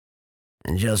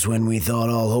And just when we thought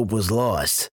all hope was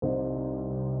lost,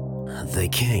 they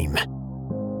came.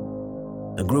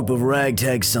 A group of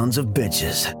ragtag sons of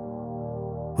bitches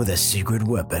with a secret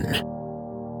weapon.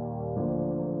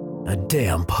 A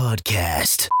damn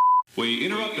podcast. We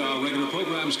interrupt our regular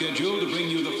program schedule to bring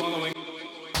you the following.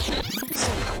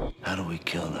 How do we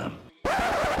kill them?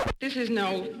 This is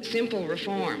no simple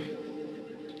reform.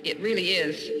 It really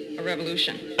is a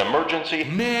revolution. Emergency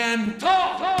Man,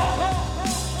 talk!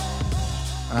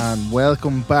 And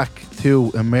welcome back to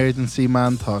Emergency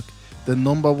Man Talk, the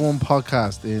number one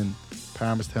podcast in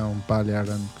Palmerstown, Balliard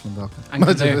and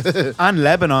Clondalkin. And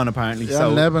Lebanon, apparently. Yeah, so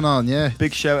Lebanon, yeah.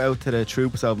 big shout out to the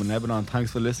troops over in Lebanon.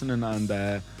 Thanks for listening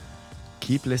and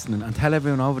keep listening and tell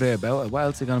everyone over there about it. What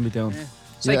else are you going to be doing?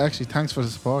 Yeah, actually, thanks for the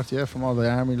support, from all the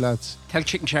army lads. Tell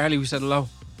Chicken Charlie we said hello.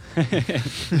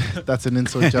 That's an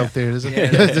inside joke there, isn't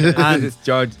it? And it's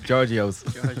Giorgio's.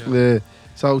 Yeah.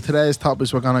 So today's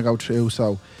topics we're going to go through.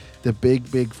 So the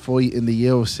big fight in the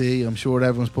UFC. I'm sure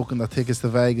everyone's booking their tickets to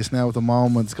Vegas now at the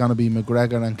moment. It's going to be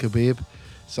McGregor and Khabib.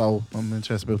 So I'm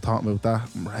interested about talking about that.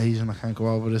 I'm raging, I can't go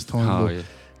over this time.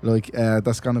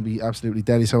 That's going to be absolutely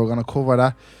deadly. So we're going to cover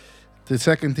that. The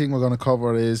second thing we're going to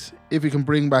cover is if you can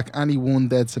bring back any one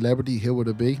dead celebrity, who would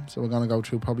it be? So we're going to go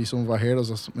through probably some of our heroes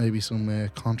or maybe some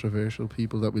controversial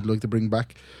people that we'd like to bring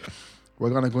back. We're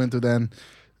going to go into then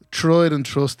tried and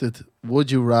trusted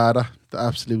Would You Rather, the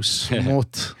absolute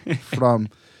smut from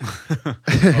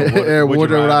Would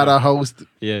You Rather host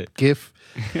GIF.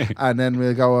 And then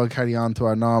we'll go and carry on to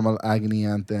our normal agony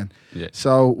aunt then. Yeah.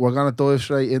 So we're going to dive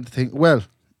straight into things. Well,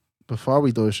 before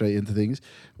we dive straight into things,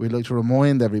 we'd like to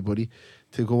remind everybody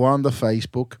to go on the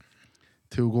Facebook,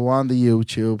 to go on the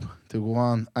YouTube, to go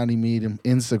on any medium,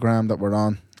 Instagram that we're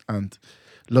on, and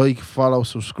like, follow,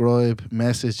 subscribe,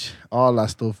 message, all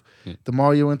that stuff. Yeah. The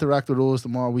more you interact with us, the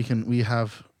more we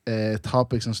have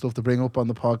topics and stuff to bring up on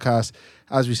the podcast.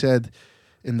 As we said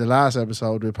in the last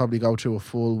episode, we'll probably go through a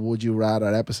full Would You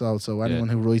Rather episode. So anyone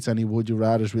who writes any Would You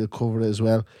Rathers, we'll cover it as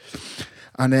well.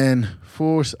 And then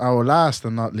first, our last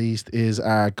and not least, is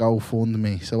our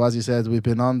GoFundMe. So as you said, we've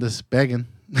been on this begging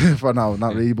for no,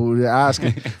 not really, but we're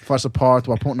asking for support.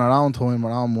 We're putting our own time,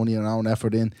 our own money, our own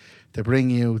effort in to bring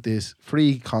you this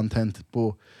free content,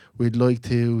 but we'd like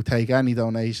to take any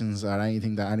donations or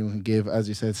anything that anyone can give. As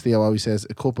you said, Steve always says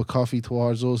a cup of coffee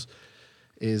towards us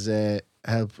is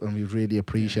help, and we really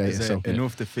appreciate it. So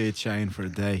enough to feed Shane for a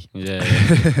day. Yeah.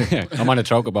 I'm on a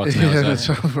choker box now.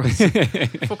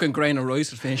 Fucking grain of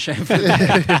rice is being shamed.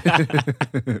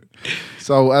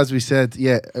 So as we said,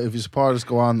 if you support us,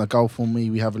 go on the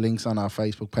GoFundMe. We have links on our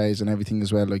Facebook page and everything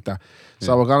as well like that.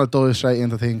 So we're going to dive straight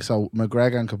into things. So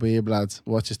McGregor and Khabib, lads,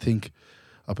 what do you think?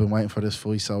 I've been waiting for this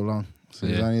fight so long. So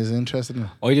is anyone interested in it?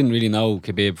 I didn't really know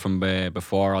Khabib from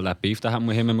before all that beef that happened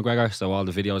with him and McGregor. So all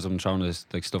the videos of him throwing his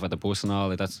like stuff at the bus and all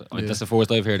that's the first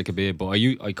I've heard of Khabib. But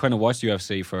I kind of watched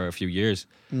UFC for a few years,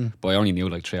 but I only knew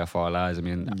like 3 or 4 lads. I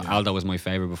mean, Aldo was my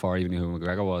favourite before I even knew who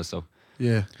McGregor was. So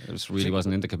I just really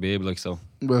wasn't into Khabib like so.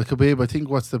 Well, Khabib, I think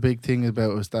what's the big thing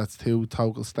about is that's two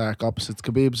total stark opposites.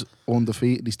 Khabib's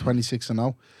undefeated. He's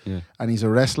 26-0, and he's a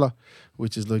wrestler,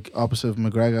 which is like opposite of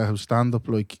McGregor, who's stand up.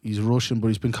 Like he's Russian, but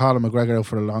he's been calling McGregor out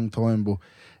for a long time. But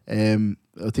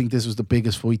I think this was the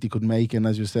biggest fight he could make, and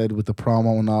as you said, with the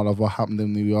promo and all of what happened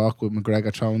in New York with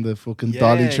McGregor throwing the fucking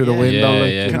dolly through the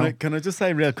window. Can I just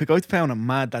say real quick? I found it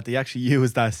mad that they actually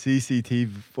used that CCTV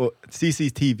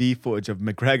footage of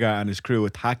McGregor and his crew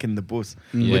attacking the bus,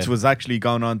 which was actually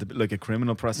going on to like a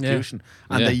criminal prosecution,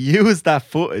 and they used that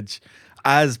footage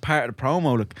as part of the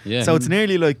promo. So it's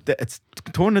nearly like it's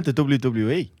turned into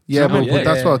WWE. Yeah, but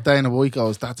that's what Dana White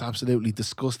goes, that's absolutely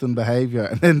disgusting behaviour,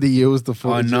 and then they use the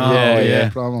footage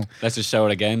promo. Let's just show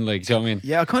it again, like, do you know what I mean?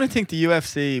 Yeah, I kind of think the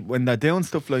UFC, when they're doing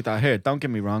stuff like that here, don't get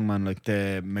me wrong, man, like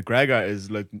the McGregor is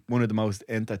like one of the most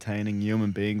entertaining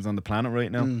human beings on the planet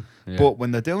right now. But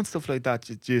when they're doing stuff like that,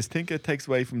 do you just think it takes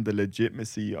away from the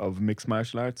legitimacy of mixed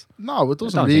martial arts? No, it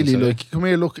doesn't really. Like, come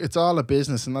here, look, it's all a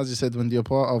business, and as you said, when you're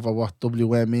part of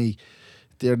WME,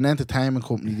 they're an entertainment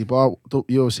company. They bought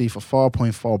UFC for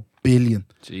 $4.4 billion.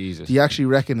 Jesus. They actually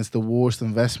reckon it's the worst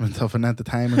investment of an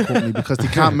entertainment company because they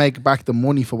can't make back the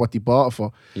money for what they bought it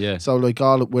for. Yeah. So like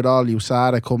with all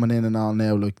USADA coming in and all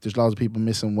now, like there's lots of people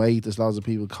missing weight, there's lots of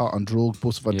people caught on drugs,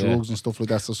 busted for drugs and stuff like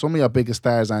that. So some of your biggest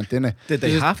stars aren't in it. Did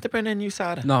they have to bring in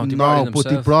USADA? No, but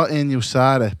they brought in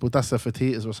USADA. But that's the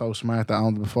Fertitas were so smart that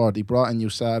owned it before. They brought in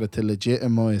USADA to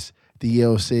legitimise the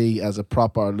UFC as a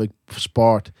proper like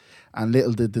sport. And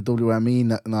little did the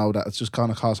WME know that it's just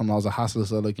kind of caused them loads of hassle.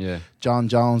 So like John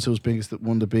Jones, who was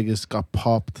one of the biggest, got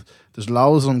popped. There's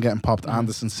loads of them getting popped.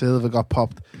 Anderson Silva got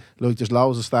popped. Like there's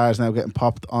loads of stars now getting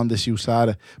popped on this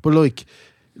USADA. But like,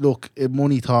 look, if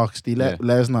money talks, they let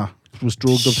Lesnar was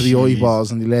drugged up to the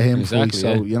eyeballs and they let him fight.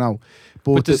 So you know.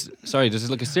 But there's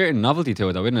like a certain novelty to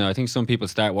it though, isn't it? I think some people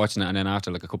start watching it and then after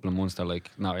like a couple of months they're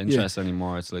like not interested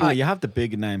anymore. It's like you have the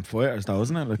big name fighters though,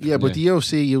 isn't it? Like, but the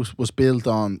UFC was built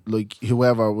on like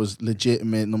whoever was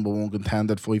legitimate number one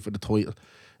contender to fight for the title.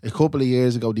 A couple of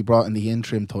years ago they brought in the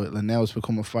interim title and now it's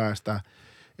become a farce that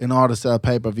in order to sell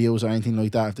pay-per-views or anything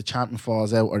like that, if the champion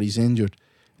falls out or he's injured,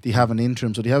 they have an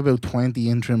interim. So they have about 20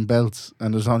 interim belts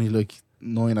and there's only like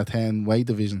 9 or 10 weight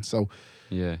divisions. So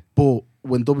but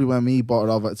when WME bought it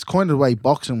over, it's kind of the way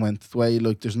boxing went. The way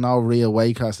like there's no real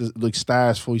weight class. There's, like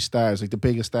stars fight stars, like the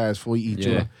biggest stars fight each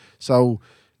other. So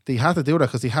they have to do that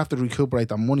because they have to recuperate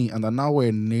that money, and they're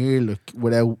nowhere near like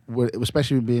without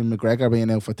especially being McGregor being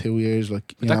out for 2 years.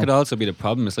 Like but that could also be the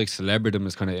problem. It's like celebridom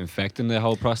is kind of infecting the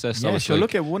whole process. So so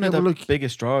look at one of the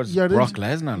biggest draws, Brock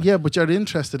Lesnar. Yeah, but you're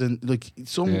interested in like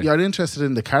you're interested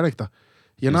in the character.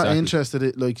 You're not interested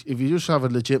in, like, if you just have a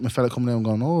legitimate fella coming out and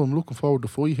going, oh, I'm looking forward to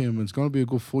fight him, and it's going to be a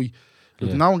good fight.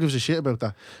 Like, no one gives a shit about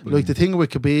that. Like, the thing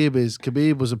with Khabib is,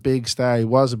 Khabib was a big star. He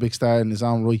was a big star in his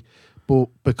own right. But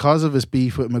because of his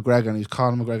beef with McGregor, and he was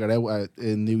calling McGregor out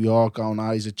in New York, going,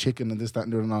 he's a chicken, and this, that,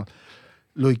 and the other, and all.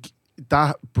 Like,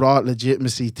 that brought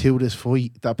legitimacy to this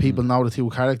fight, that people know the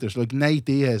two characters. Like, Nate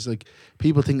Diaz, like,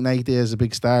 people think Nate Diaz is a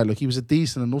big star. Like, he was a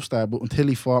decent enough star, but until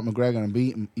he fought McGregor and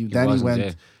beat him, he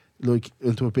went... like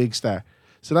into a big star.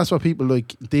 So that's what people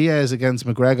like. Diaz against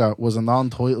McGregor was a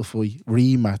non-title fight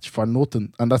rematch for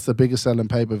nothing, and that's the biggest selling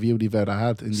pay-per-view they've ever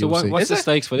had in so UFC. What's the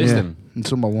stakes for this then?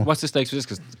 What's the stakes for this?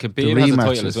 Because Khabib has a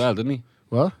title as well, didn't he?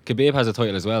 What? Khabib has a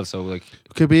title as well, so like...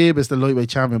 Khabib is the lightweight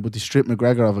champion, but they stripped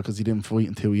McGregor of it because he didn't fight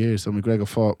in 2 years. So McGregor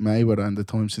fought Mayweather in the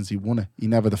time since he won it. He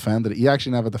never defended it. He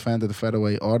actually never defended the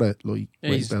featherweight or the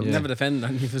lightweight belt. Never defended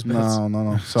any of his belts.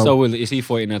 No. So is he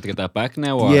fighting now to get that back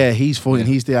now? Or? Yeah, he's fighting.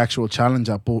 He's the actual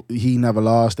challenger, but he never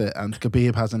lost it. And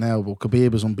Khabib has it now, but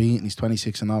Khabib is unbeaten. He's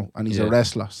 26-0, and he's a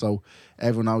wrestler. So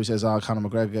everyone always says, Conor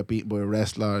McGregor get beaten by a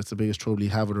wrestler. It's the biggest trouble you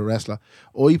have with a wrestler.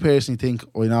 I personally think,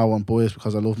 I know I'm biased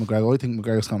because I love McGregor. I think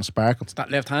McGregor's going to spark him. It's that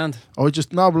left hand. But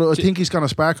I think he's going to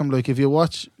spark him. Like, if you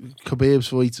watch Khabib's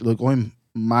fights, like, I'm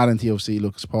mad into UFC,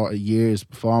 look, supported years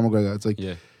before McGregor. It's like,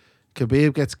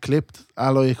 Khabib gets clipped.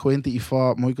 Aloy Quinty, he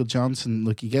fought Michael Johnson.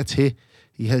 Like, he gets hit.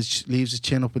 He leaves his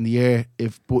chin up in the air.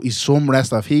 But he's some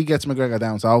wrestler. If he gets McGregor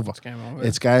down, it's over.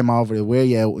 It's game over. He'll wear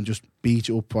you out and just beat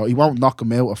you up. He won't knock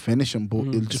him out or finish him, but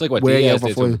he'll just it's like what wear you Diaz out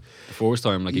did before. The first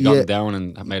time, like he got him down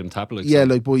and made him tap.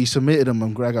 Like, but he submitted him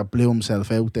and McGregor blew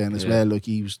himself out then as well. Like,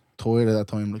 he was tired at that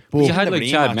time. Like, but you had like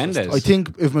Chad Mendes. I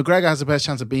think if McGregor has the best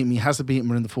chance of beating him, he has to beat him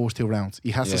in the first 2 rounds.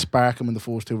 He has to spark him in the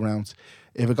first 2 rounds.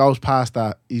 If it goes past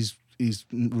that, he's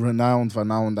renowned for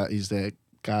knowing that he's the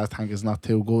gas tank is not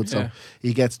too good, so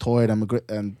he gets tired, and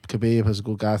Khabib has a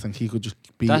good gas tank. He could just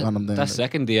beat on him then. That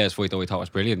second Diaz fight though, I thought was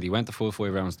brilliant. He went the full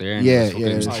 5 rounds there. And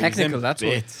technical. That's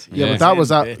what. But that was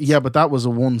that. Yeah, but that was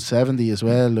a 170 as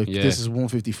well. Like this is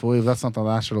 155. That's not the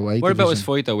natural weight. What about his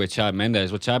fight though with Chad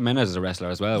Mendes? Well, Chad Mendes is a wrestler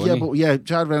as well.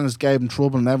 Chad Mendes gave him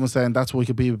trouble, and everyone's saying that's why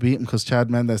Khabib beat him because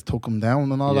Chad Mendes took him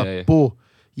down and all that. But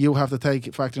you have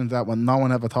to factor into that one no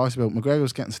one ever talks about. McGregor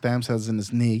was getting stem cells in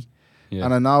his knee.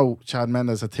 And I know Chad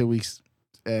Mendes had 2 weeks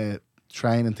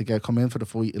training to come in for the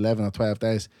fight, 11 or 12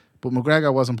 days. But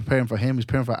McGregor wasn't preparing for him. He was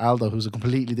preparing for Aldo, who's a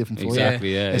completely different fighter.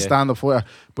 A stand-up fighter.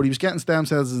 But he was getting stem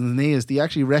cells in his knees. They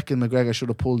actually reckon McGregor should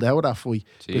have pulled out of that fight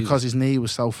because his knee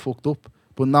was so fucked up.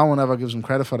 But no one ever gives him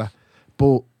credit for that.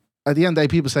 But at the end of the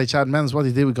day, people say Chad Mendes, what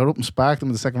he did, we got up and sparked him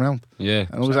in the second round. Yeah.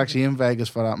 And I was actually in Vegas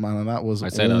for that, man, and that was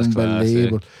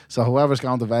unbelievable. So whoever's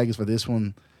going to Vegas for this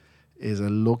one is a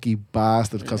lucky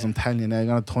bastard because I'm telling you now, you're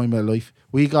going to time of your life.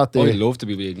 We got there. I'd love to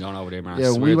be going over there, man.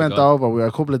 Yeah, we went over. We were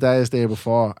a couple of days there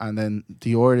before, and then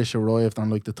the Irish arrived on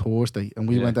like the Thursday, and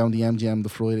we went down the MGM the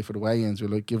Friday for the weigh-ins. We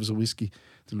were like, give us a whiskey.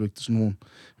 They're like, there's none.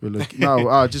 We were like,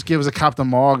 no, just give us a Captain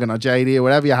Morgan or JD or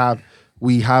whatever you have.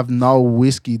 We have no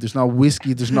whiskey. There's no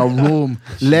whiskey. There's no rum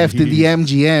left in the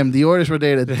MGM. The Irish were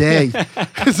there a day.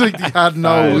 It's like they had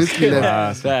no whiskey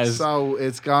left. So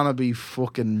it's gonna be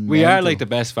fucking. We mental. are like the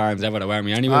best fans ever, aren't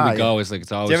we? Anywhere we go, it's like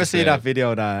it's always. Do you ever see that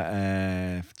video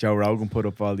that Joe Rogan put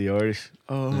up all the Irish?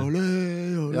 They're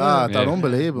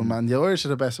unbelievable, man. The Irish are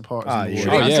the best supporters.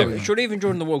 Sure, even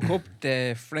during the World Cup,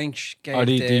 the French gave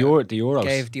the Euros.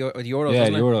 Gave the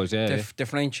Euros, Euros. The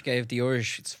French gave the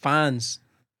Irish its fans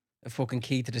a fucking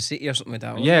key to the city or something like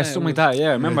that. Yeah, something like that.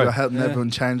 Yeah, Remember remember. helping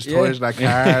everyone change Yeah. toys like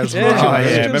cars. Yeah. and all Oh that.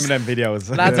 yeah, Just remember them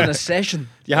videos? lads in a session.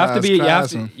 You have Yeah, to it's be,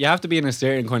 class, man. you have to be in a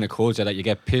certain kind of culture that you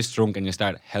get pissed drunk and you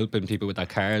start helping people with their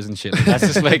cars and shit. Like, that's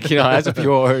just like, you know, that's a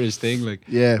pure Irish thing. Like,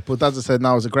 Yeah, but as I said,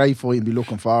 now it's a great fight and be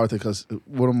looking forward to because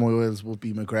one of my idols would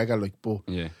be McGregor. Like, but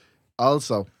yeah,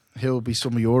 also he'll be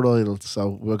some of your idols.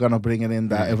 So we're gonna bring it in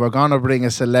that if we're gonna bring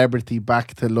a celebrity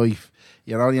back to life,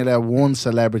 you're only allowed one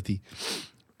celebrity.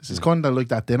 This is kind of like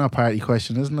that dinner party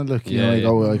question, isn't it? Like, you Yeah, know,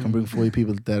 yeah. oh, I can bring 5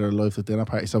 people that are alive to dinner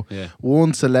party. So yeah.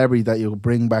 one celebrity that you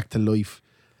bring back to life,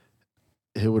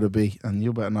 who would it be? And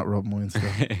you better not rob mine stuff.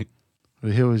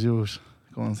 Right, who was yours?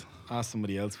 Go on. Ask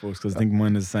somebody else first because I think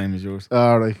mine is the same as yours.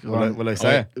 All right, go on. Will I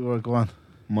say it? Well, go on.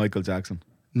 Michael Jackson.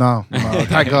 No,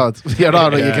 thank God. You're all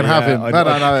right, you can have him. I'd, No, no,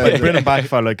 I'd no. bring him back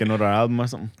for like another album or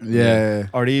something. Yeah.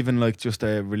 Or even like just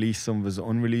release some of his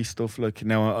unreleased stuff. Like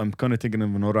now I'm kind of thinking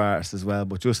of another artist as well,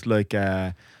 but just like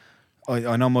I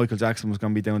know Michael Jackson was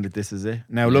going to be doing that. This is it.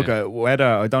 Now look, whether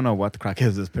I don't know what the crack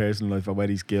is in his personal life or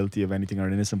whether he's guilty of anything or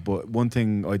innocent, but one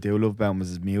thing I do love about him is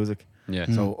his music. Yeah.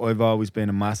 So I've always been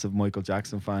a massive Michael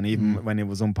Jackson fan, even when he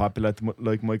was unpopular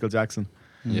like Michael Jackson.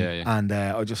 Yeah, yeah. And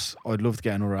I'd love to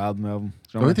get another album of him. Do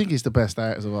you know I what think he's the best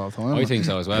artist of all time. I think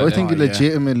so as well. I yeah. think he's yeah.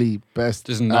 legitimately best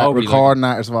There's nobody like recording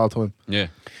artist of all time. Yeah.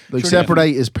 Like, Sure,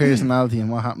 separate his personality and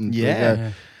what happened. Yeah.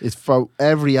 Like, it's for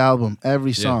every album,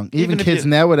 every song. Even Even if kids you-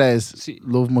 nowadays See-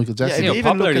 love Michael Jackson. See how even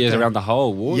popular look he at is the- around the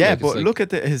whole world. Yeah, like, it's but like, look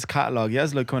at his catalogue. He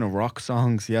has like kind of rock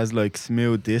songs. He has like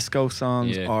smooth disco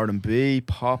songs, Yeah. R&B,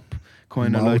 pop,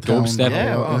 kind of like Motown, dubstep. Yeah,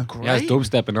 yeah. oh, great. he has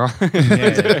dubstep and all.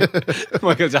 Yeah.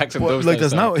 Michael Jackson But dubstep. like,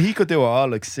 there's style. no. He could do it all,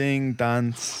 like sing,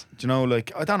 dance. Do you know,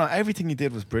 like I don't know. Everything he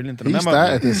did was brilliant. And I He remember,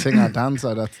 started the singer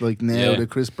dancer that's like now Yeah. the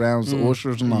Chris Browns, the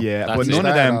Ushers and all. yeah, That's but it. none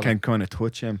of them Started can kind of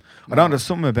touch him. I don't know. There's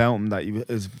something about him that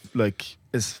is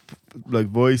his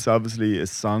voice, obviously, his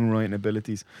songwriting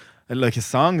abilities. And, like his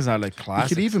songs are like He classics.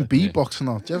 could even like, beatbox and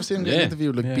all. Do you ever see him get Yeah.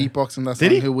 interviewed like Yeah. beatboxing that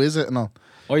Did song? he? Who is it and all?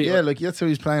 Yeah, like that's how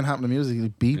he's playing happening music. He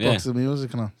beatboxes the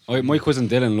music and all. My cousin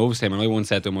Dylan loves him, and I once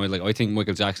said to him, I think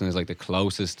Michael Jackson is like the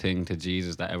closest thing to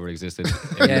Jesus that ever existed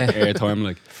in Yeah. airtime.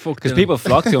 Like, Fuck because Dylan. people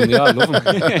flock to him, they all love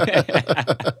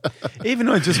him. Even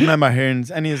though I just remember hearing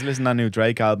any of listening to that new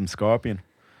Drake album, Scorpion.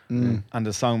 Mm. And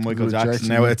the song Michael Good Jackson. Jackson,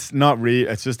 Now yeah. it's not real.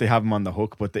 It's just they have him on the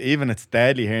hook. But even it's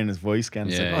deadly hearing his voice again.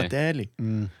 It's Yeah, like, yeah. deadly.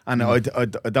 Mm. And I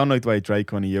don't like the way Drake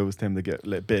kind of used him to get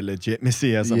a bit of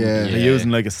legitimacy or something. Yeah. They're Yeah.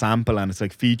 using like a sample and it's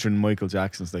like featuring Michael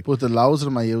Jackson. It's like, But the loads of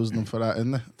them are using them for that,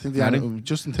 isn't it? I think Pardon?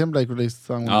 Justin Timberlake released a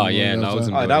song. Oh, with yeah, them, loads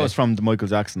of them. oh, that was from the Michael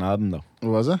Jackson album though.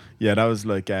 Was it? Yeah, that was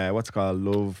like what's it called,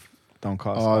 Love Don't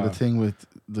Cost. Oh, the thing with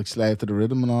like Slave to the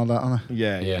Rhythm and all that on it.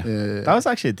 Yeah, Yeah. Yeah. That was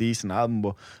actually a decent album,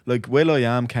 but like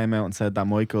will.i.am came out and said that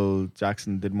Michael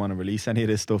Jackson didn't want to release any of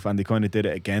this stuff, and they kind of did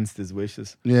it against his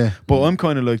wishes. Yeah. But I'm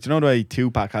kind of like, do you know the way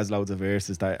Tupac has loads of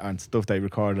verses that and stuff they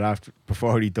recorded after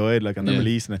before he died, like, and they're Yeah.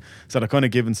 releasing it, so they're kind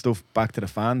of giving stuff back to the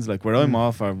fans. Like, where I'm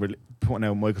all for putting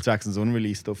out Michael Jackson's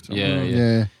unreleased stuff. Do you know?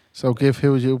 Yeah. So,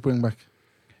 who would you bring back?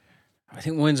 I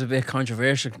think mine's a bit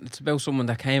controversial. It's about someone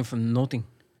that came from nothing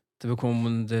to become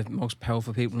one of the most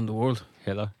powerful people in the world.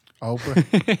 Hitler.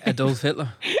 Oprah. Adolf Hitler.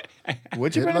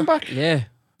 Would you bring him back? Yeah.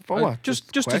 For I- what?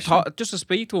 Just to question? talk, just to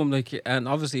speak to him, like, and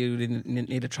obviously you didn't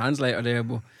need a translator there,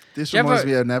 but This Do you reminds ever-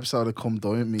 me of an episode of Come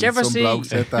Dine With Me. Do you ever Some see- bloke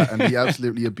said that and he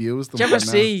absolutely abused them. do you ever for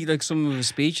now. see like some of his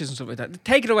speeches and stuff like that?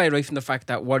 Take it away right from the fact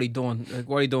that what he done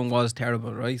was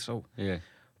terrible, right? So, Yeah.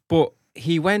 but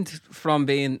he went from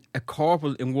being a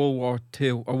corporal in World War II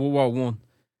or World War One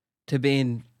to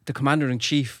being the commander in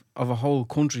chief of a whole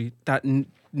country that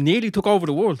nearly took over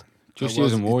the world. Just That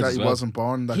using words that as he well. wasn't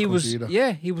born in that He country was, either.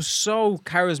 yeah, he was so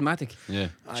charismatic. Yeah.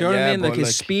 Do you know what I mean? but Like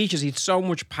his speeches, he had so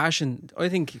much passion. I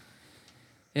think,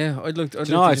 yeah, I'd like. Do you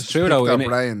know, it's true though. That innit?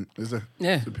 Brian, is it?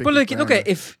 Yeah, to pick but like, his look brain. at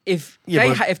if Yeah,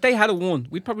 they but- if they had a won,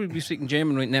 we'd probably be speaking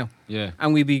German right now, Yeah.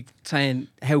 and we'd be saying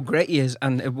how great he is,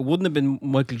 and it wouldn't have been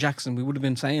Michael Jackson. We would have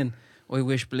been saying, "I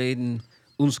wish bleeding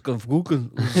uns auf Google."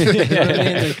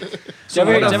 Do you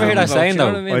ever hear that saying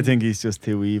though? I think he's just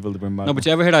too evil to bring back. No, but do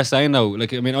you ever hear that saying though?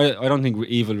 Like, I mean, I don't think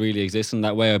evil really exists in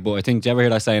that way, but I think, do you ever hear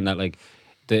that saying that, like,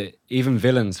 even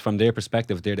villains, from their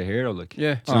perspective, they're the hero, like,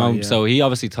 Yeah. do you know? yeah. So he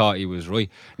obviously thought he was right.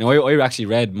 Now, I actually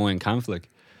read Mein Kampf, like,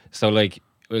 so like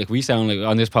we sound like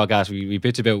on this podcast we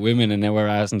bitch about women and now we're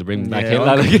asking to bring back Yeah, Hitler.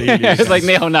 I'm Like, completely it's like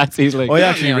neo-Nazis, like. I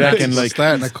actually reckon like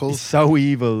starting a cult. he's so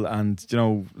evil, and you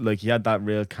know, like he had that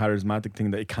real charismatic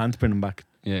thing that you can't bring him back.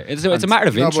 Yeah, it's a matter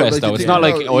of interest though. It's not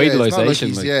like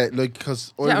idolization.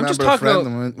 Because I I'm just remember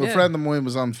talking about- a friend of mine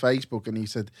was on Facebook and he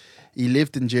said he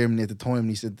lived in Germany at the time. And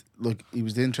he said, look, he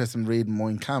was interested in reading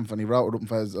Mein Kampf, and he wrote it up and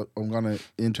said, I'm gonna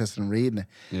interested in reading it.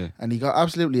 Yeah. And he got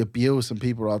absolutely abused, and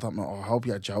people were all talking, I hope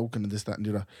you're joking and this, that, and the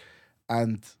other.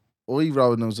 And I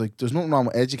wrote and I was like, there's nothing wrong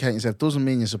with educating yourself. Doesn't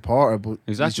mean you support her, but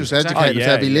he's just educating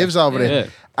himself. He lives over there.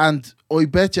 And I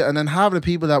bet you, and then half the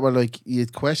people that were like, you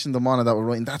questioned them on it, that were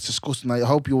writing, that's disgusting. I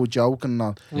hope you were joking and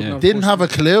all. Yeah. Didn't have a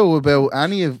clue about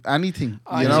anything. You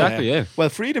know? Exactly, yeah. Well,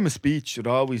 freedom of speech should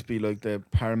always be like the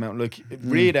paramount. Like,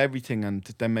 read everything and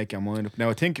then make your mind up. Now,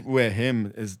 I think with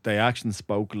him is the actions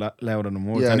spoke louder than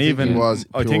words. Yeah, and I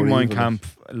think Mein evil.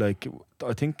 Kampf, like,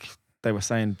 I think they were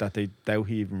saying that they doubt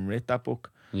he even read that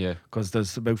book. Yeah. Because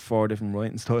there's about 4 different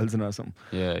writing styles in it or something.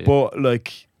 Yeah. But,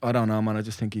 like, I don't know, man. I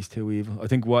just think he's too evil. I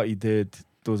think what he did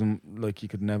doesn't, like, you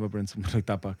could never bring something like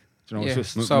that back. Do you know, Yeah.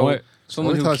 it's just... So I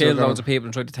someone who thought you were killed gonna- loads of people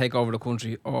and tried to take over the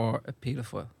country, or a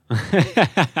paedophile.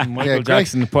 Michael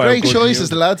Jackson put out great good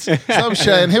choices, music. lads. So,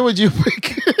 Shane, who would you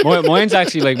pick? Mine's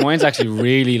actually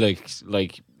really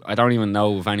like I don't even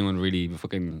know if anyone really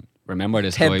fucking remember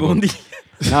this Ted guy. Bundy.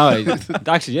 No,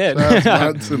 actually, yeah.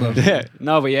 Charles Manson or- Yeah.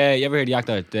 No, but yeah, you ever heard the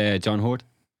actor John Hurt?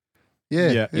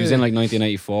 Yeah. He was in like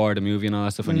 1984, the movie and all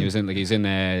that stuff, and he was in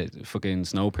fucking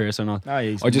Snowpiercer and all.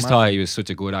 He's I just mad. thought he was such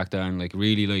a good actor and like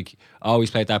really like always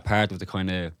played that part of the kind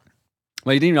of.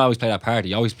 Well, he didn't always play that part.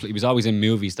 He was always in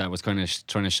movies that was kind of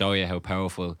trying to show you how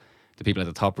powerful the people at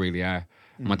the top really are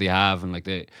and what they have, and like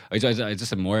I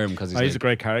just admire him because He's like, a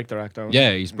great character actor.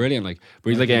 yeah, he's brilliant. Like, but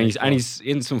he's like, and he's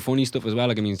in some funny stuff as well.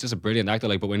 Like, I mean, he's just a brilliant actor.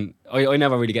 Like, but when I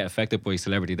never really get affected by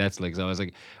celebrity deaths. Like, so I was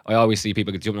like, I always see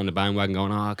people jumping on the bandwagon,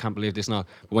 going, "Oh, I can't believe this and all."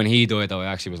 But when he died, though, I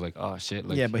actually was like, "Oh shit!"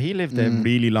 Like, Yeah, but he lived a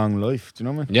really long life. Do you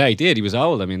know what I mean? yeah, he did. He was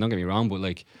old. I mean, don't get me wrong, but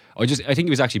like, I think he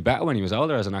was actually better when he was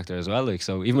older as an actor as well. Like,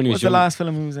 so even when he was What's the young, last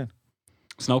film he was in?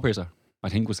 Snowpiercer, I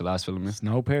think was the last film. Yeah,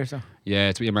 Snowpiercer. yeah,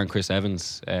 it's with your man Chris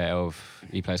Evans.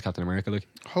 He plays Captain America. Like,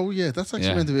 Oh, yeah, that's actually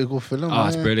Yeah. meant to be a good film. oh,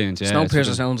 it's brilliant. Yeah,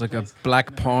 Snowpiercer sounds like a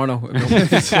black porno.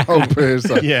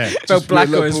 Snowpiercer. Yeah. About black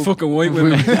look guys up- fucking white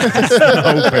women.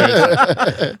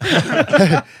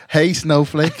 Hey,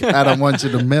 Snowflake, Adam wants you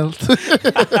to melt.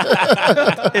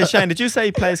 Hey, Shane, did you say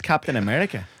he plays Captain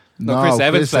America? No, Chris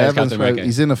Evans plays Captain America.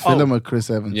 He's in a film with Chris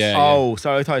Evans. Yeah. Oh,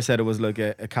 sorry, I thought I said it was like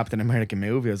a Captain America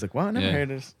movie. I was like, what? I never Yeah.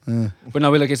 heard of this. But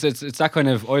no, like it's that kind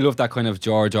of, I love that kind of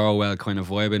George Orwell kind of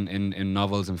vibe in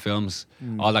novels and films.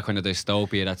 All that kind of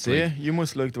dystopia. That's So, yeah, like, you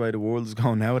must like the way the world is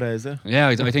going nowadays, eh? yeah.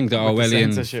 I think the With the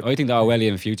Orwellian, censorship. I think the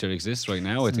Orwellian future exists right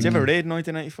now. I Did think. you ever read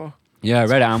 1984? Yeah, I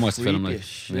read Amos film. Creepy Like, as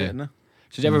shit, yeah. isn't it?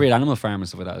 Should you ever read Animal Farm and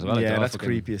stuff like that as well? Like, Yeah, they're all that's fucking-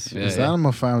 creepy as shit. Yeah, Is yeah.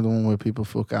 Animal Farm the one where people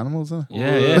fuck animals in it?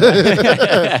 Yeah,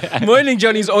 yeah. Minding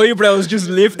Johnny's eyebrows just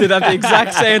lifted at the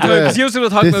exact same time. Because you were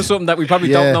talking about something that we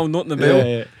probably Yeah. don't know nothing about.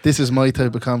 yeah. This is my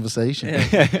type of conversation.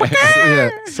 Yeah.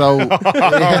 So, Oh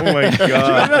my god.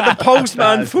 Remember the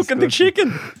postman That's fucking the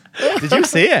chicken? Did you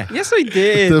see it? Yes, I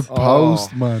did. the The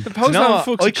postman. postman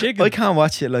fucks a chicken. I can't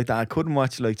watch it like that. I couldn't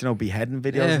watch like, beheading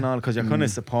videos Yeah. and all because you're kind of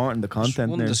supporting the It's content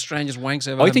one now. of the strangest wanks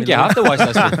I've ever I had think in you my have to watch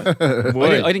that stuff.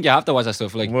 Why? I think you have to watch that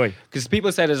stuff. Like, Why? because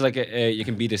people say there's like you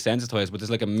can be desensitized, but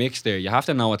there's like a mix there. You have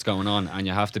to know what's going on, and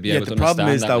you have to be Yeah, able to the problem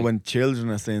understand is that like, when children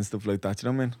are saying stuff like that, you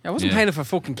know what I mean? I wasn't Yeah. paying it for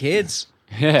fucking kids.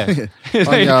 yeah, On your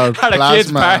at a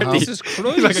kid's plasma party. house. Jesus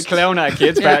Christ. He's like a clown at a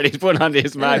kid's party. He's putting on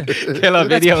this mad killer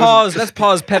Let's videos. Let's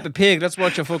pause Peppa Pig. Let's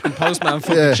watch a fucking postman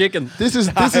fucking chicken. This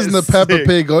isn't is the Peppa sick.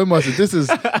 Pig I'm watching. This is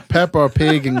Pepper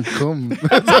Pig and cum.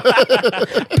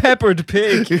 Peppered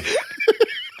pig. The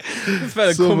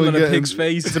fella Someone coming in a getting- pig's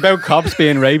face. It's about cops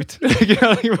being raped. You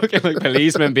know, like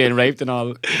policemen being raped and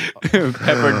all.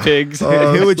 Peppered pigs.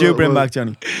 Oh, Who would you so bring good. back,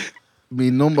 Johnny? Me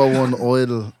number one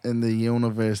idol in the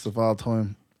universe of all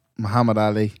time, Muhammad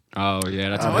Ali. Oh yeah,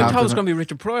 that's I a thought it was to- going to be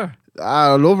Richard Pryor.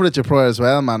 I love Richard Pryor as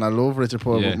well, man. I love Richard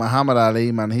Pryor, Yeah. but Muhammad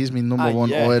Ali, man, he's my number one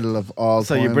yeah. idol of all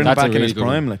So time. you bring That's him a back in really his good one.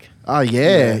 prime, like. Oh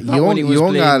yeah, Not when he was young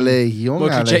playing Ali, young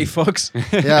Michael Ali. J. Fox.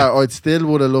 Yeah, I'd still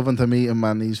would have loved to meet him,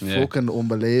 man. He's Yeah. fucking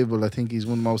unbelievable. I think he's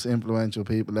one of the most influential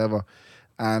people ever.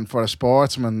 And for a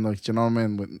sportsman, like, do you know what I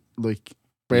mean, with like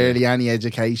barely any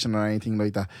education or anything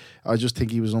like that, I just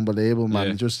think he was unbelievable, man.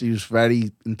 Yeah. Just he was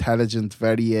very intelligent,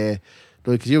 very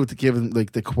like you have to give him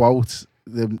like the quotes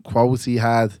he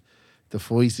had, the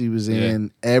voice he was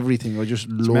in, everything. I just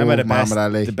Remember love Muhammad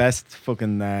Ali. the best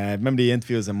fucking. Remember the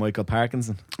interviews of Michael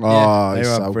Parkinson? Oh, They he's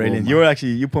were so brilliant. good,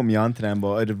 You put me on to them,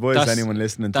 but I'd advise That's- anyone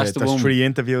listening to that's it. the There's one- 3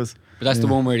 interviews. But that's the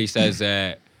one where he says,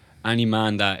 any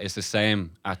man that is the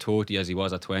same at 30 as he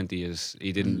was at 20 is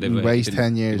he didn't live. He wastes he didn't-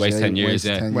 10 years. He wastes yeah, 10 he years. wastes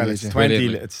Yeah. 10 Well, years, it's yeah. 20.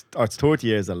 Brilliant. It's 30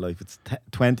 years of life. It's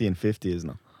 20 and 50, isn't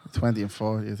it? 20 and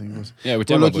 40, I think it was. Yeah, with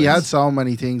But demo like he had buttons. so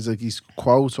many things. Like his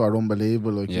quotes were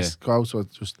unbelievable. Like Yeah. his quotes were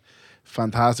just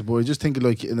fantastic. But I just think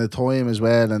like in the time as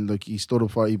well, and like he stood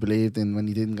up for what he believed in when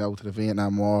he didn't go to the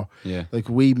Vietnam War. Yeah. Like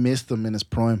we missed him in his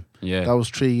prime. Yeah. That was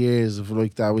 3 years of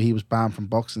like that where he was banned from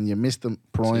boxing. You missed him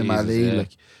prime Jesus, Ali. yeah.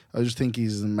 Like I just think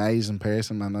he's an amazing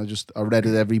person, man. I read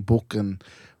every book and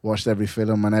watched every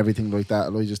film and everything like that.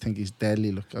 And I just think he's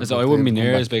deadly. Look, So I wouldn't be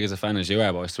near as big as a fan as you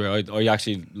are, but I swear I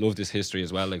actually love this history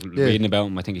as well. Like reading about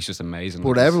him, I think he's just amazing. But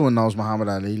Like, everyone knows Muhammad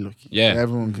Ali. Look, Yeah.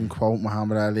 everyone can quote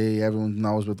Muhammad Ali. Everyone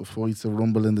knows about the fights, the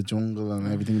rumble in the jungle,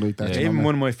 and everything like that. Yeah. Do you know Even what I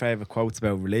one mean? of my favourite quotes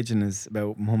about religion is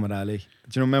about Muhammad Ali.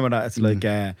 Do you remember that? It's like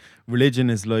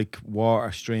religion is like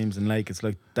water, streams, and lake. It's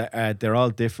like they're all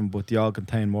different, but they all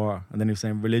contain water. And then he was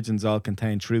saying religions all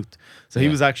contain truth. So he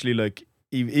Yeah. was actually like,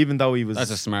 even though he was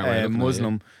That's a smart way of looking at it,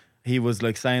 Muslim, he was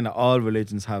like saying that all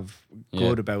religions have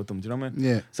good Yeah. about them. Do you know what I mean?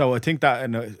 Yeah. So I think that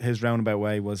in his roundabout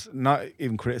way was not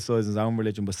even criticising his own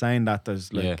religion, but saying that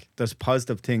there's like Yeah. there's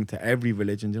positive thing to every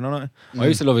religion. Do you know what I mean? I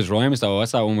used to love his rhymes though.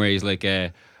 What's that one where he's like,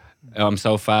 I'm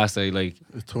so fast, I like.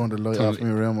 It turned the light off in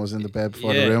my room. I was in the bed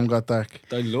before Yeah. the room got dark.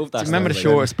 I love that. Do you remember the stuff,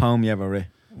 like, shortest poem you ever read?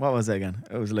 What was it again?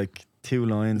 It was like 2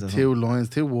 lines or something. 2 lines,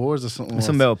 2 words or something.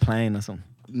 Something about a plane or something.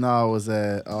 No, it was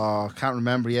I can't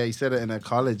remember. Yeah, he said it in a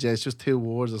college. Yeah, it's just 2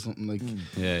 words or something like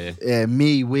Yeah,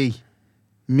 me, we.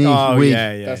 Me, Oh, we.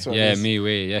 yeah, yeah. That's what yeah. it is. Me,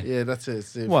 we, yeah. Yeah, that's it.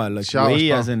 It's the What, like shortest we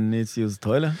poem. as in needs to use the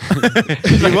toilet?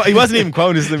 he wasn't even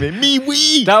quoting this to me,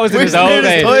 we! That was in his Where's old the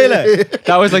days. toilet?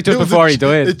 That was like just It was before he A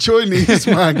died. Chinese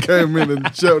man came in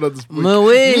and shouted at the speaker.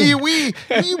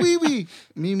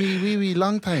 Me, we,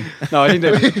 long time. No, I think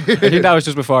that was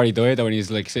just before he died. Though, when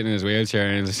he's like sitting in his wheelchair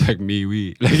and it's like me,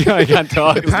 we. Like I can't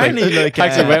talk. It's Apparently, like,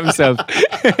 actually wet himself.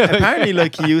 Apparently,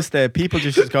 like he used to, people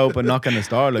just used to go up and knock on his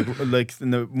door, like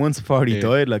in the months before he Yeah.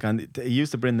 died, like, and he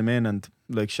used to bring them in and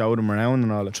like show them around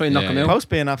and all that. Try and knock Yeah, him yeah. out. Supposed to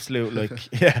be an absolute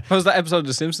like, yeah. What was that episode of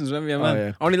The Simpsons? Remember, man?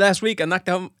 yeah. Only last week I knocked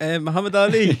out Muhammad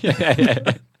Ali.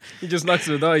 He just knocks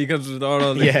on the door. He comes to the door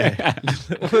all day. Yeah.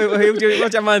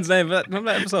 What's your man's name?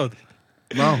 Remember that episode?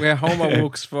 No. Where Homer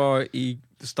works for, he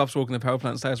stops working at the power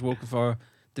plant and starts working for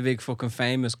the big fucking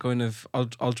famous kind of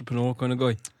entrepreneur kind of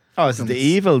guy. Oh, it's the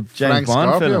evil James Frank Bond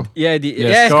Scorpio. film. Yeah,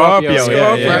 Scorpio, Scorpio.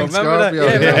 yeah, Remember Frank that? Scorpio,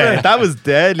 Yeah, remember yeah. that? That was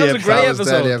deadly. That was a great That was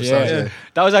episode. deadly episode, Yeah. yeah.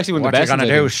 That was actually one of What the you best. gonna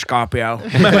ones, I do, think. Scorpio?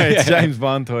 It's James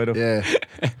Bond title. Yeah.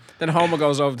 Then Homer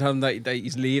goes over to him that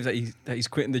he's leave, that he's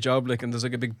quitting the job, like, and there's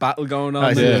like a big battle going on. Oh,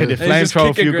 and yeah. he's The just flamethrower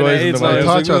a kicking few guys in the grenades, way. and I was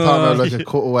thought you were talking about "Oh." like a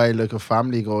cutaway, like a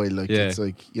Family Guy. Like Yeah. it's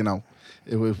like, you know,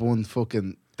 it was one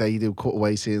fucking, they do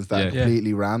cutaway scenes that are Yeah.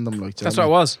 completely random. Like, do you That's know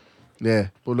what it was. Yeah,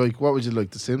 but like, what would you like?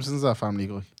 The Simpsons or Family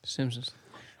Guy? Simpsons.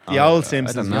 The old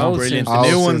Simpsons don't are know. brilliant. Simpsons. The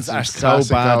new Old ones are Simpsons, so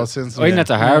classic bad. old Simpsons. I think that's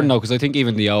a hard one though, because I think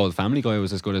even the old Family Guy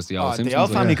was as good as the old Oh, Simpsons. the old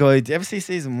like, Family yeah. Guy. Did you ever see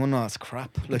season 1? Oh, it's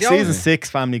crap. Like The old- season 6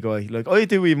 Family Guy. Like I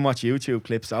do even watch YouTube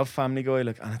clips of Family Guy.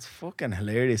 Like, and it's fucking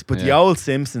hilarious. But the Yeah. old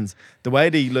Simpsons, the way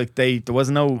there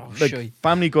was no like shy.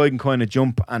 Family Guy can kind of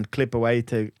jump and clip away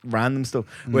to random stuff.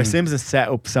 Where Simpsons set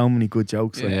up so many good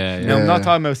jokes. Like, Yeah, yeah. Now, I'm not Yeah.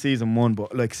 talking about season 1,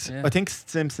 but like Yeah. I think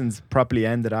Simpsons properly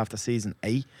ended after season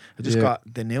 8. I just Yeah. got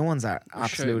the new ones are sure,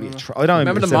 absolutely. remember. I don't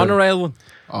Remember even the monorail one?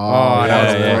 Oh, that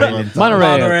was yeah. brilliant.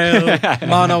 Monorail.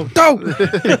 Mono. Go!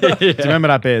 Do you remember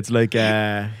that bit? It's like,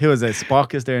 who was it?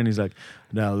 Spock is there and he's like,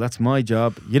 no, that's my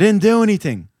job. You didn't do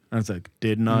anything. And it's like,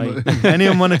 didn't I?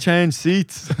 Anyone want to change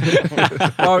seats?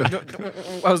 Or,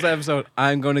 what was the episode?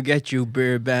 I'm gonna get you,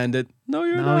 beer bandit. No,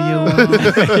 you're No, not. you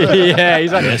won't. Yeah,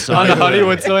 he's on the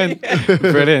Hollywood sign.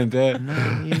 Brilliant. Yeah.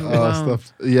 No, you Oh, won't.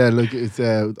 stuff. Yeah, look, it's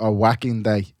a whacking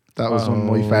day. That was one of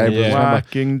my Oh, favourites. yeah. Remember?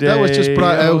 Whacking day. That was just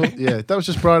brought oh. out. Yeah, that was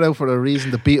just brought out for a reason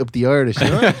to beat up the Irish, you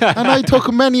know. And I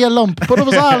took many a lump, but it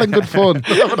was all in good fun.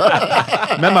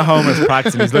 Remember Homer's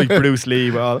practicing? He's like Bruce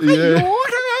Lee, but all, Yeah.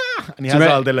 and he has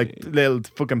all the like little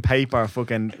fucking paper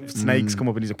fucking snakes come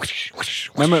up, and he's like, whoosh, whoosh,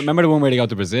 whoosh. Remember the one where they go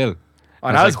to Brazil? Oh,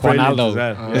 It's that was like brilliant Ronaldo. as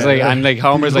well. It's Yeah. like, and like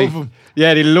Homer's They like, love him.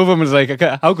 yeah, they love him. It's like,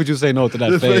 okay, how could you say no to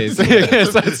that face?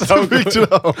 It's so good.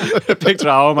 The picture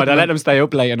of Homer. They let him stay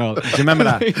up late and all. Do you remember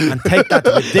that? And take that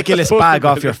ridiculous bag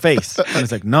off your face. And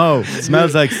it's like, no, it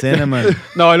smells like cinnamon.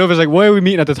 No, I love it. It's like, why are we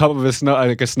meeting at the top of a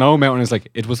snow mountain? It's like,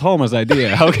 it was Homer's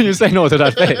idea. How can you say no to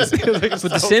that face?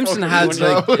 But the Simpsons had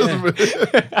like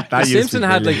the Simpsons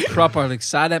had like like proper like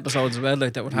sad episodes as well,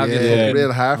 like that would have Yeah, you Yeah. fucking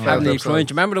real half having you crying.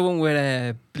 Do you remember the one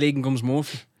with Bleeding Gums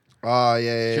Murphy? Oh yeah,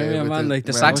 Do you yeah. remember, with man? Like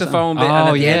the well, saxophone bit, and Oh,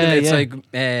 at the end of yeah, it, it's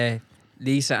yeah. like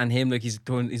Lisa and him, like he's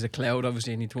a cloud,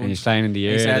 obviously, and he turns. And he's flying in the he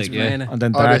air. starts Like, yeah. raining. And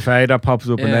then Oh, Darth Vader pops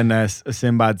up, Yeah. and then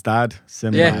Sinbad's dad,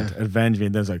 Sinbad, avenge me.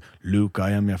 And then it's like, Luke,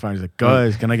 I am your father. He's like,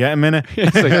 guys, can I get a minute?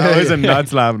 It's like, oh, he's a nod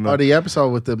slapping. Or the episode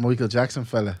with the Michael Jackson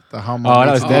fella, the homo. Oh,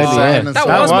 that was deadly, yeah. That That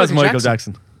was was Michael Michael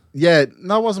Jackson. Yeah,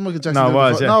 no, it wasn't Michael Jackson. No, it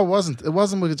was, yeah. No, it wasn't. It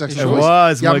wasn't Michael Jackson. It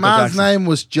was Your Michael man's Jackson. name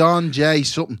was John J.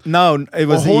 something. No, it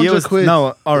was 100 quid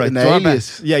no, all right. an do you want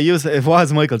alias. that? Yeah, it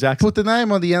was Michael Jackson. Put the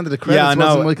name on the end of the credits. Yeah, I know.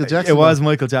 Wasn't Michael Jackson. It was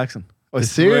Michael Jackson. I It's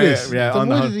serious. swear, yeah, Then on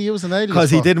why the did he use an alias? because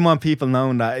he for? didn't want people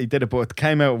knowing that he did it, but it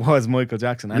came out it was Michael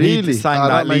Jackson, and Really? he sang Oh,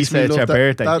 that makes Lisa me it's love your that.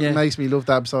 birthday. That Yeah. makes me love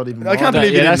the episode even more. I can't That,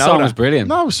 believe you that didn't know song that. was brilliant.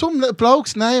 No, some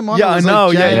bloke's name on it. Yeah, I was know.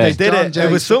 like Yeah, J- they did John it. J.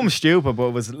 It was something. something stupid, but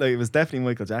it was definitely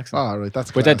Michael Jackson. Oh, right,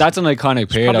 that's But class. that's an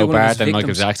iconic pair, probably though, one of his Bart and Michael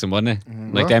victims. Jackson, wasn't it?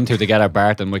 Like What? them two together,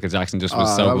 Bart and Michael Jackson, just was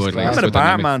Oh, so that was good. Like, class. Remember the good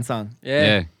dynamic. Bartman song?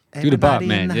 Yeah. Yeah. Do the Bart,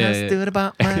 man. Everybody in the Yeah, house, yeah. do the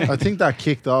Bartman. I think that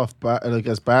kicked off, like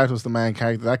as Bart was the main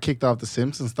character, that kicked off The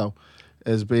Simpsons though,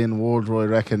 as being worldwide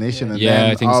recognition. And Yeah, then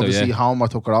I think so, obviously yeah. Homer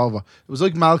took her over. It was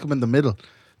like Malcolm in the Middle,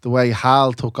 the way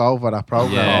Hal took over that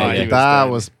program. Yeah, Like, he was that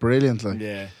deadly. was brilliant. Like.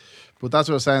 Yeah. But that's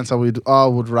what we're saying. So we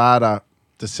all would rather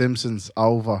The Simpsons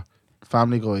over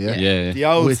Family Guy. Yeah. Yeah. The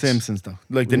old Which- Simpsons though,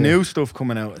 like the Yeah. new stuff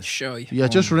coming out. is- Shy. You're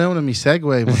just ruining me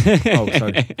segue, man. Oh,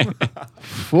 sorry.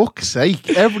 Fuck's sake,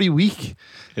 every week.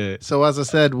 Yeah. So as I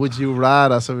said, would you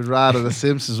rather? So we'd rather The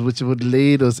Simpsons, which would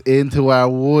lead us into our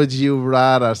would you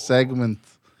rather segment.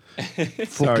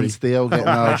 Fucking still getting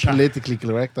all politically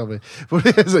correct of it. But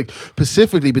it's like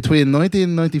specifically between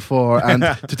 1994 and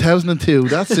 2002,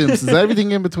 that's Simpsons,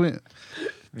 everything in between.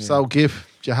 So Gif,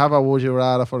 do you have a would you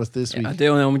rather for us this week? I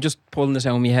do, and I'm just pulling this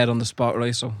out of my head on the spot,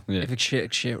 right? So Yeah. if it's shit,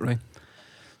 it's shit, right?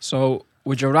 So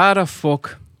would you rather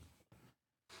fuck?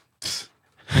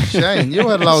 Shane, you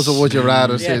had loads of would you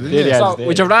rather Yeah. didn't Did you? ya? So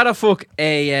would you rather fuck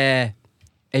a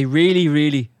really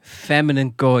really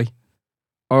feminine guy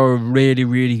or a really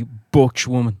really butch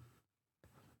woman?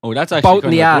 Oh, that's actually Both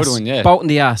in kind the of a ass. good one, yeah. Both in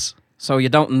the ass. So you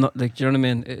don't know, like, you know what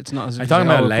I mean? It's not as if Are you talking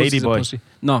you say, about oh, a lady pussy's boy? pussy.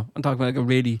 No, I'm talking about like a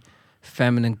really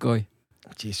feminine guy.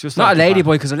 Jeez, just Not like a the lady fact-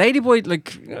 boy, because a lady boy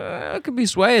like could be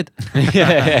swayed.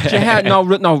 yeah. Do you have,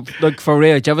 no, like for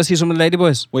real. Do you ever see some of the lady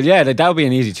boys? Well, yeah, that would be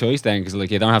an easy choice then, because like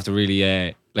you don't have to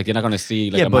really, like you're not going to see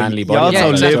like Yeah, a but manly you body. also Yeah,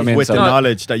 type, exactly. you know what I live mean? with So- the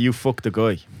knowledge that you fucked the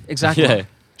guy. Exactly. Yeah.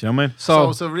 Do you know what I mean?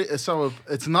 So, So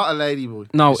it's not a lady boy.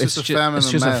 no, it's just a feminine it's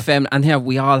just male. a feminine. And here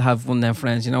we all have one of them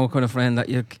friends. You know what kind of friend that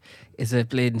you is a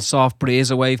bleeding soft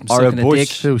breeze away from Or a sucking a dick.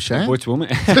 bush. Who, Shane? A butch woman.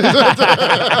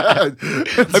 I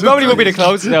probably would be the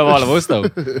closest of all of us, though.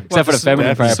 Except for the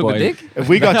feminine part. Suck a boy. dick? If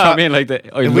we got I trapped, mean, like, I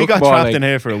if we look got more trapped like, in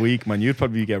here for a week, man, you'd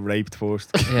probably get raped first.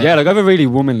 Yeah, like I have a really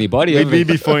womanly body. We'd haven't I?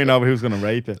 be fighting over who's gonna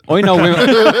rape it. I know women.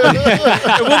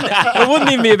 It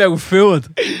wouldn't even be about food.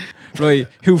 Right,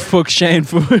 who fucks Shane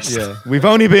first? Yeah, we've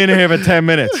only been here for 10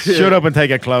 minutes. Shut up and take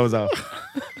your clothes off.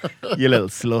 You little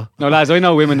slut. No, lads, I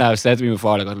know women that have said to me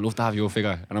before, like, I'd love to have your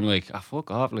figure. And I'm like,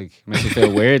 fuck off. Like, makes me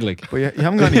feel weird. Like, But you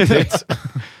haven't got any tits.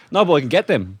 no, but I can get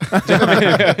them. Do you know what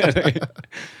I mean?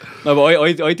 No,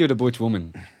 but I do the butch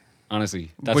woman.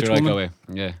 Honestly, that's Butch where I go woman?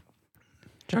 with. Yeah.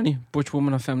 Johnny, butch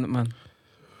woman or feminine man?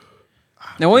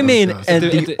 Now I mean How the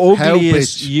bitch?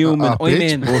 ugliest human. I bitch,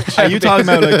 mean, butch. Are you talking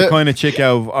about like the kind of chick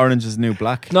out of Orange is the New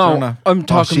Black? no, Jonah? I'm Oh,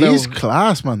 talking she's about.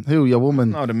 class, man. Who, your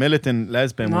woman? No, the militant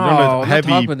lesbian. No, one. Remember I'm the not heavy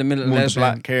talking about the militant one with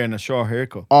lesbian. black hair and a short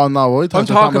haircut. Oh, no, I thought I'm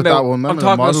you were talking about. that one. I'm Remember the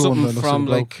talking about model one something that looks from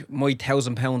like a like my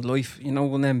 £1,000 life. You know,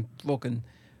 when them fucking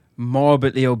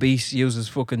morbidly obese uses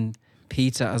fucking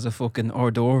pizza as a fucking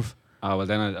hors d'oeuvre. Oh, well,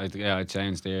 then I'd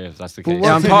change there if that's the But case. what-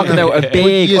 Yeah, I'm talking about a But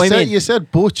big. you I said mean, you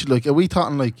said butch. Like, are we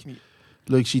talking like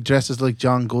she dresses like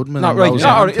John Goodman? not and right. goes No,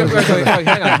 on right, to- right, right, hang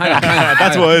on.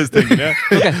 That's what I was thinking, yeah.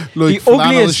 Okay. like the flannel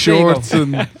ugliest there you go.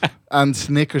 shorts and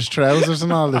Snickers trousers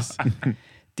and all this.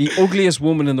 The ugliest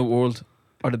woman in the world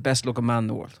or the best looking man in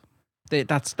the world.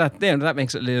 That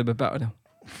makes it a little bit better now.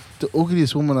 The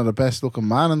ugliest woman or the best looking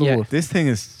man in the Yeah. world. This thing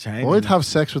is changing. I'd have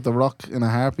sex with The Rock in a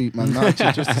heartbeat, man. Not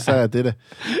just to say I did it.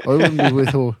 I wouldn't be with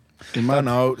her. You I mad? don't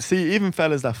know. See, even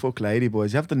fellas that fuck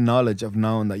ladyboys, you have the knowledge of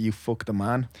knowing that you fucked a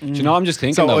man. Do you know what I'm just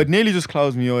thinking, So though? I'd nearly just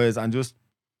close my eyes and just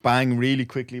bang really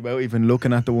quickly without even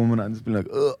looking at the woman and just be like,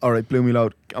 all right, blew me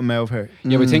loud. I'm out of here.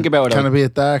 Yeah, but think about it. Can it be a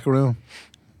dark room?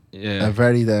 Yeah. A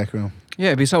very dark room. Yeah,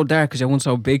 it'd be so dark because your one's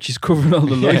so big, she's covering all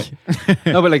the light.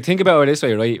 No, but like think about it this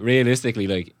way, right? Realistically,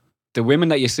 like the women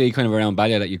that you see kind of around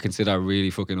Ballia that you consider really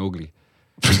fucking ugly.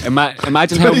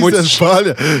 Imagine how much. He's just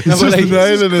like,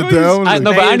 nailing it down. I- like-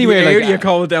 no, but anywhere Area like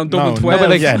call it down double No, 12. but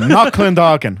like- yeah, not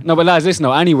Clondalkin. no, but lads, listen,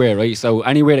 no, anywhere, right? So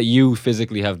anywhere that you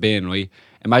physically have been, right?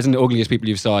 Imagine the ugliest people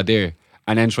you saw there,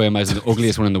 and then try him as the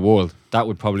ugliest one in the world. That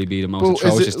would probably be the most But is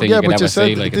atrocious it- thing yeah, you could but ever you say.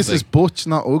 said Like, this it's is like, butch,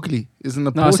 not ugly. Isn't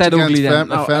the No, I butch said against ugly then.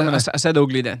 No, feminine? I said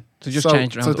ugly then. So just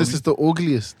change around. So to this ugly. is the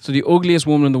ugliest. So the ugliest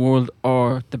woman in the world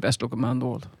or the best looking man in the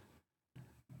world?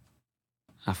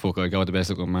 fuck, I go with the best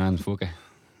looking man. Fuck it.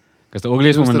 Because the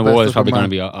ugliest Who's woman in the the world best is probably looking going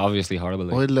to be obviously horrible.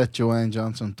 Like. I'd let Joanne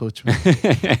Johnson touch me.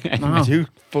 No, You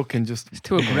fucking just it's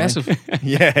too aggressive.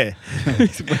 yeah.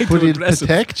 But he'll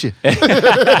protect you.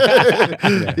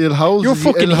 He'll hold You're you.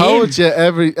 fucking He'll hold you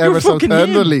ever so fucking him.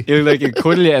 tenderly. You're like you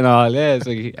cuddle it and all. Yeah, it's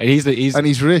like and he's. And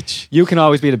he's rich. You can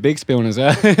always be the big spoon as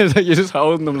well. It's like you're just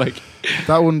holding them like.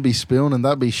 That wouldn't be spooning.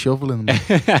 That'd be shoveling.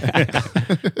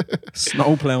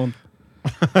 Snow plowing.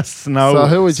 Snow. So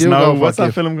who would you Snow. go for? What's that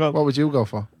Keith? film called? What would you go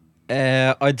for?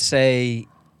 I'd say.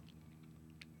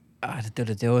 I'd do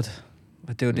the dude.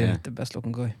 I'd do Yeah. the best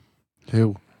looking guy.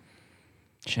 Who?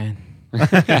 Shane. That's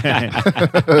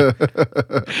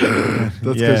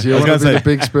because Yeah, you I was want gonna to be the say-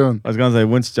 big spoon. I was gonna say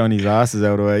once Johnny's ass is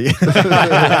out of the way.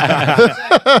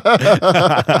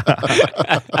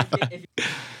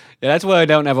 Yeah, that's why I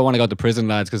don't ever want to go to prison,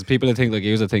 lads, because people would think like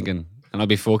you were thinking, and I'll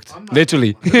be fucked.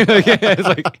 Literally. It's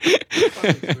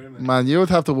like, Man, you would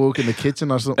have to work in the kitchen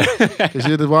or something. Because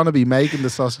you'd want to be making the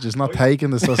sausages, not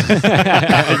taking the sausages.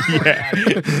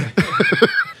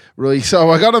 Right, so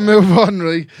I got to move on,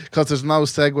 right? Because there's no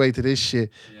segue to this shit.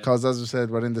 Because as I said,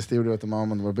 we're in the studio at the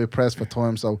moment. We're a bit pressed for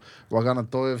time, so we're going to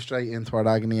dive straight into our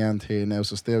agony aunt here now.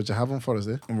 So Steve, do you have one for us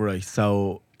there? Right.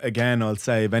 So again, I'll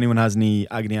say if anyone has any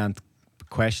agony aunt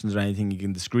questions or anything, you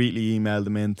can discreetly email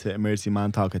them in to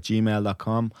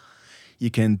emergencymantalk@gmail.com. You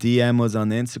can DM us on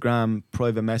Instagram,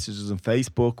 private messages on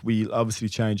Facebook. We'll obviously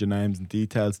change your names and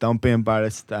details. Don't be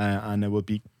embarrassed, and it will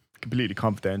be completely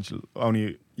confidential.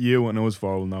 Only you and us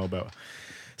four will know about it.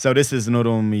 So this is another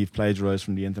one we've plagiarised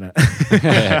from the internet.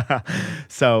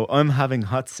 So I'm having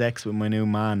hot sex with my new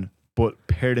man, but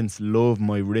parents love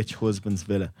my rich husband's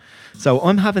villa. So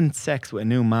I'm having sex with a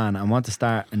new man and want to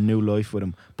start a new life with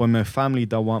him, but my family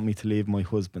don't want me to leave my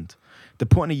husband. They're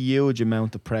putting a huge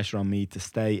amount of pressure on me to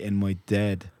stay in my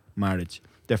dead marriage.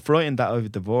 They're frightened that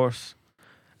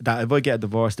if I get a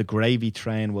divorce, the gravy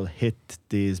train will hit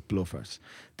these bluffers.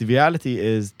 The reality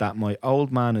is that my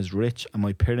old man is rich and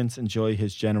my parents enjoy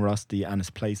his generosity and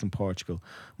his place in Portugal.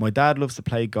 My dad loves to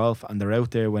play golf and they're out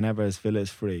there whenever his villa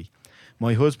is free.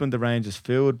 My husband arranges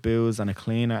food, booze and a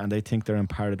cleaner and they think they're in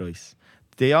paradise.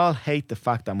 They all hate the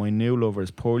fact that my new lover is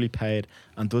poorly paid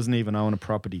and doesn't even own a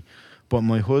property. But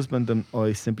my husband and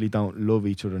I simply don't love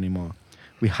each other anymore.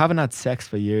 We haven't had sex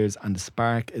for years and the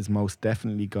spark is most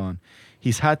definitely gone.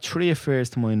 He's had 3 affairs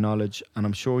to my knowledge and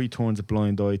I'm sure he turns a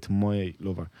blind eye to my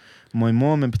lover. My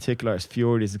mum in particular is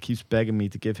furious and keeps begging me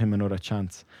to give him another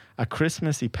chance. At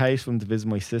Christmas he pays for him to visit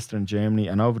my sister in Germany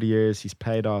and over the years he's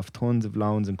paid off tons of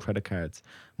loans and credit cards.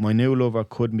 My new lover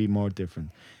couldn't be more different.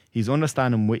 He's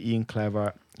understanding, witty and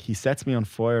clever. He sets me on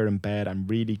fire in bed and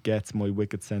really gets my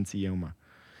wicked sense of humour.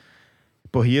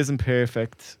 But he isn't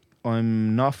perfect.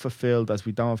 I'm not fulfilled as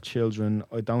we don't have children.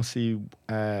 I don't see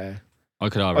I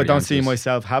could already. I don't answer see this.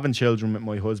 myself having children with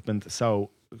my husband, so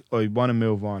I want to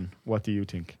move on. What do you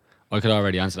think? I could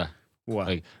already answer that. What?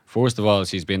 Like, first of all,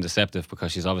 she's been deceptive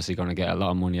because she's obviously going to get a lot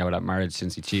of money out of that marriage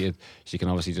since he cheated. She can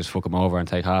obviously just fuck him over and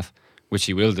take half, which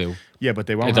she will do. Yeah, but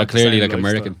they won't. They're have the clearly same like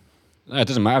American. lifestyle. It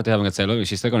doesn't matter if they haven't got the same look.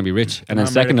 She's still going to be rich. And then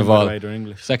Not second American, of by all, the way, they're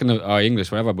English. or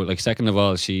English, whatever. But like second of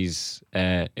all, she's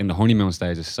in the honeymoon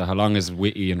stages. So how long is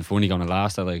witty and funny going to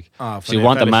last? Her? Like For she'll the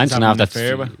want the fella she's mansion having an after.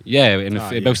 affair with? Yeah, in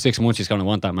Yeah. about 6 months, she's going to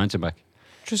want that mansion back.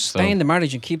 Just So- stay in the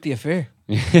marriage and keep the affair.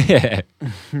 Yeah,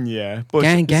 Yeah, but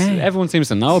Gang. everyone seems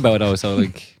to know about it though. So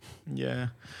like, yeah,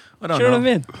 I Do don't you know know. what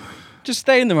I mean? Just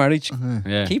stay in the marriage.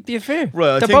 yeah. Keep the affair.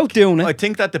 Right, They're both doing it. I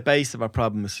think that the base of our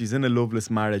problem is she's in a loveless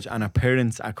marriage, and her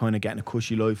parents are kind of getting a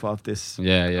cushy life off this,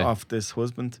 Yeah. off this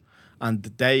husband, and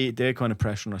they're kind of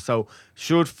pressuring her. So,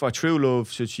 for true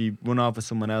love, should she run off with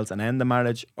someone else and end the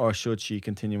marriage, or should she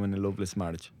continue in a loveless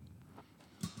marriage?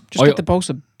 Just I- get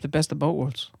the best of both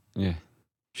worlds. Yeah.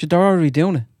 They're already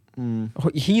doing it.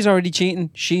 Mm. He's already cheating.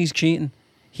 She's cheating.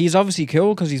 He's obviously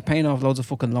cool because he's paying off loads of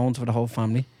fucking loans for the whole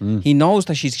family. Mm. He knows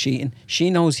that she's cheating. She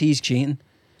knows he's cheating.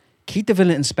 Keep the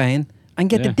villa in Spain and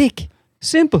get the Yeah. dick.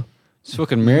 Simple. It's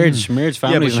fucking merge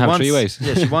families and have 3 ways.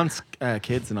 Yeah, she wants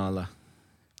kids and all that.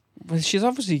 Well, she's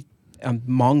obviously a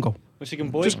Mongo. But she can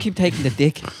buy. Just keep taking the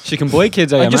dick. She can buy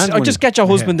kids out of I man's just get your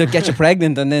husband to get you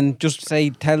pregnant and then just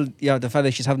tell the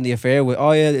fella she's having the affair with,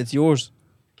 oh yeah, it's yours.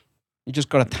 You just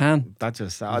got a tan. That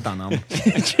just, I don't know.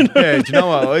 Yeah, do you know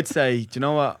what I'd say? Do you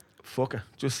know what? Fuck it.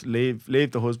 Just leave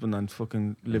the husband and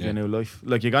fucking live your new life.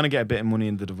 Like, you're gonna get a bit of money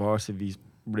in the divorce if he's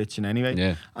rich in anyway.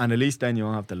 Yeah. And at least then you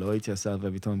won't have to lie to yourself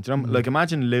every time. Do you know? Like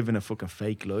imagine living a fucking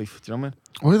fake life. Do you know what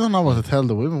I mean? I don't know what to tell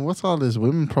the women. What's all this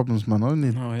women problems, man? I don't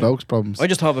need blokes problems. I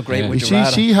just have a great Yeah. would you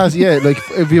rather. She has like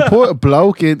if you put a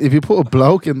bloke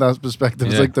in that perspective,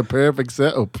 it's Yeah. like the perfect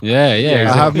setup. Yeah,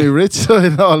 yeah. I have me rich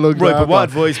side all looked Right, but after, what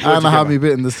advice would and you I have give me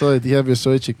bit in the side. You have your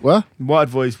side chick. What? What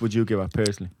advice would you give her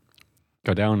personally?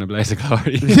 Go down in a blaze of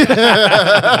glory.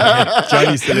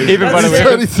 Johnny's solution. Even by the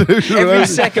way. Every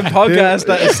second podcast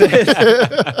that is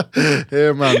said.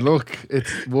 Yeah, man. Look,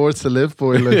 it's words to live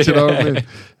for. Like, you know what I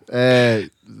mean?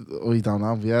 We don't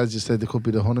know. Yeah, as you said, there could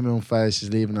be the honeymoon phase. She's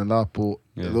leaving a lot, but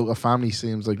look, a family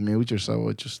seems like mutual. So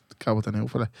I just go with the new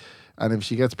fella. And if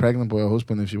she gets pregnant by her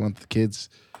husband, if she wanted kids,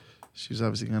 she's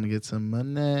obviously gonna get some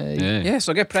money. Yeah,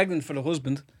 so get pregnant for the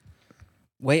husband.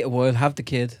 Wait a while, have the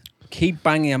kid. Keep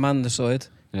banging a man on the side.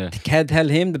 Yeah. Tell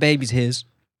him the baby's his.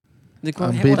 They go,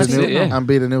 And "Hey, be what's the new, it now?" and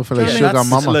be the new fella, Yeah, sugar That's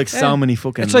mama. like so many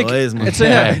fucking It's like lies, man.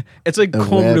 it's like A cum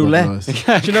web of roulette. lies. Do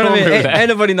you know what I mean?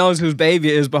 Anybody knows whose baby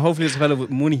it is, but hopefully it's a fella with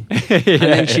money. And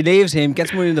then she leaves him,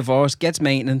 gets money in divorce, gets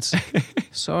maintenance.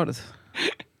 Sorted.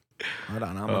 I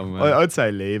don't know, Oh, man. man. I'd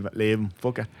say leave him.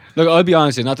 Fuck it. Look, I'll be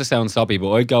honest, not to sound soppy,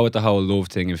 but I'd go with the whole love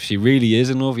thing. If she really is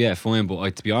in love, yeah, fine.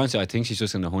 But to be honest, I think she's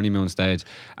just in the honeymoon stage.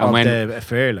 And Of when the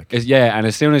affair, like. and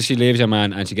as soon as she leaves your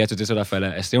man and she gets with this other fella,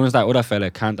 as soon as that other fella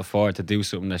can't afford to do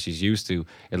something that she's used to,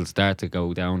 it'll start to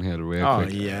go downhill real Oh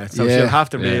quick. yeah, so Yeah. she'll have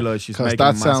to Yeah. realise she's Because making that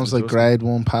a massive sounds like adjustment. grade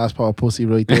 1 passport pussy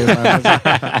right there,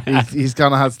 man. he's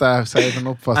gonna have to start saving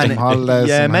up for some And holidays.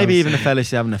 yeah, some maybe house. even the fella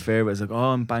she's having an affair with is like, oh,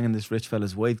 I'm banging this rich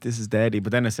fella's wife. This is daddy.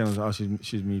 But then it sounds, oh,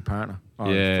 she's my partner. Oh,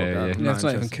 Yeah, fuck yeah. that. I'm That's not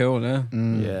even interested. cool, yeah.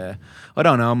 Yeah, I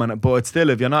don't know, man. But it's still,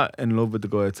 if you're not in love with the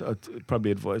guy, I'd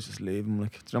probably advise just leave him.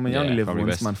 Like, do you know what I mean? You Yeah, only live probably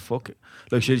once, best. man. Fuck it.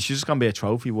 Like, she's just gonna be a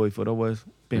trophy wife otherwise,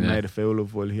 being Yeah. made a fool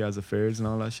of while he has affairs and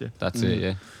all that shit. That's it,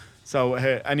 yeah. So,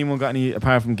 anyone got any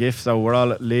apart from GIF? So we're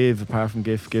all at leave apart from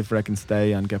GIF. GIF reckon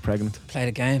stay and get pregnant. Play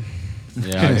the game.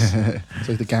 Yeah, It's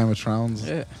like the Game of Thrones.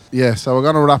 Yeah. Yeah, so we're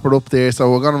going to wrap it up there. So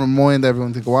we're going to remind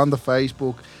everyone to go on the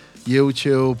Facebook,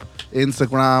 YouTube,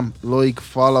 Instagram, like,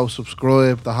 follow,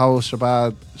 subscribe, the whole shebang.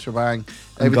 And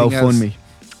Everything else. GoFundMe.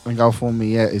 And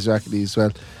GoFundMe, yeah, exactly as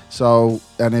well. So,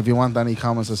 and if you want any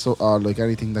comments or like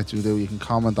anything that you do, you can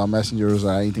comment on messengers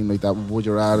or anything like that. Would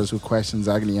you rather, with questions,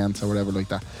 agony answer, whatever like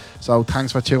that. So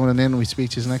thanks for tuning in. We speak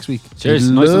to you next week. Cheers.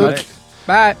 Good Nice to luck. meet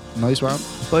Bye. Nice one.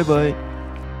 Bye bye.